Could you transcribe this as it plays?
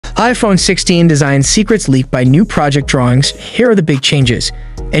iPhone 16 design secrets leaked by new project drawings. Here are the big changes.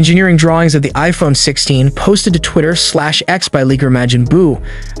 Engineering drawings of the iPhone 16 posted to Twitter/X by leaker Majin Buu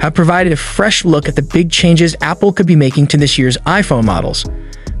have provided a fresh look at the big changes Apple could be making to this year's iPhone models.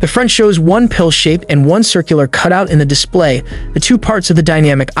 The front shows one pill-shaped and one circular cutout in the display, the two parts of the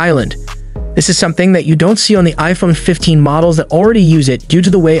dynamic island. This is something that you don't see on the iPhone 15 models that already use it due to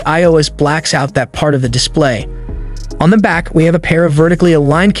the way iOS blacks out that part of the display. On the back, we have a pair of vertically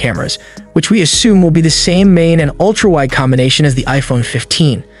aligned cameras, which we assume will be the same main and ultra-wide combination as the iPhone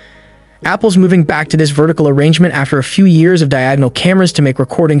 15. Apple's moving back to this vertical arrangement after a few years of diagonal cameras to make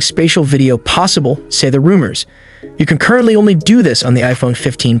recording spatial video possible, say the rumors. You can currently only do this on the iPhone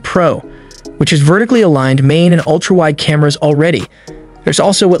 15 Pro, which has vertically aligned main and ultra-wide cameras already. There's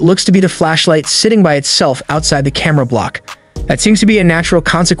also what looks to be the flashlight sitting by itself outside the camera block. That seems to be a natural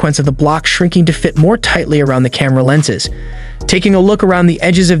consequence of the block shrinking to fit more tightly around the camera lenses. Taking a look around the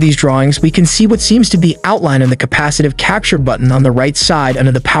edges of these drawings, we can see what seems to be outline of the capacitive capture button on the right side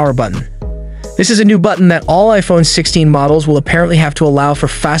under the power button. This is a new button that all iPhone 16 models will apparently have to allow for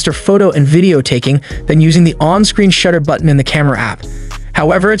faster photo and video taking than using the on-screen shutter button in the camera app.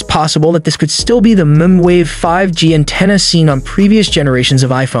 However, it's possible that this could still be the mmWave 5G antenna seen on previous generations of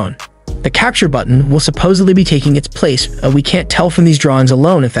iPhone. The capture button will supposedly be taking its place, but we can't tell from these drawings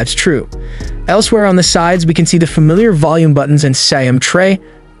alone if that's true. Elsewhere on the sides, we can see the familiar volume buttons and SIM tray,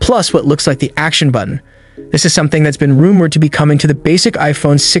 plus what looks like the action button. This is something that's been rumored to be coming to the basic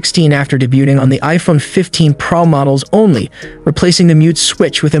iPhone 16 after debuting on the iPhone 15 Pro models only, replacing the mute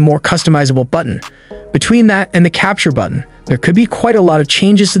switch with a more customizable button. Between that and the capture button, there could be quite a lot of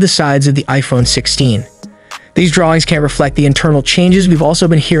changes to the sides of the iPhone 16. These drawings can't reflect the internal changes we've also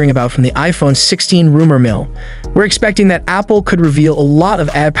been hearing about from the iPhone 16 rumor mill. We're expecting that Apple could reveal a lot of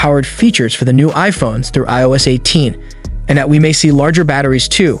ad-powered features for the new iPhones through iOS 18, and that we may see larger batteries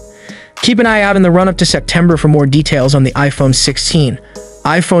too. Keep an eye out in the run-up to September for more details on the iPhone 16,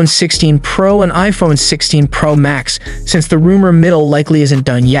 iPhone 16 Pro, and iPhone 16 Pro Max, since the rumor mill likely isn't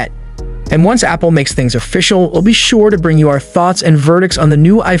done yet. And once Apple makes things official, we'll be sure to bring you our thoughts and verdicts on the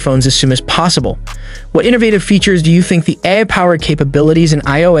new iPhones as soon as possible. What innovative features do you think the AI-powered capabilities in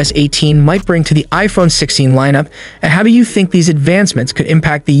iOS 18 might bring to the iPhone 16 lineup, and how do you think these advancements could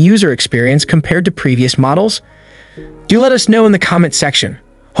impact the user experience compared to previous models? Do let us know in the comment section.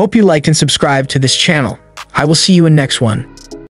 Hope you liked and subscribed to this channel. I will see you in next one.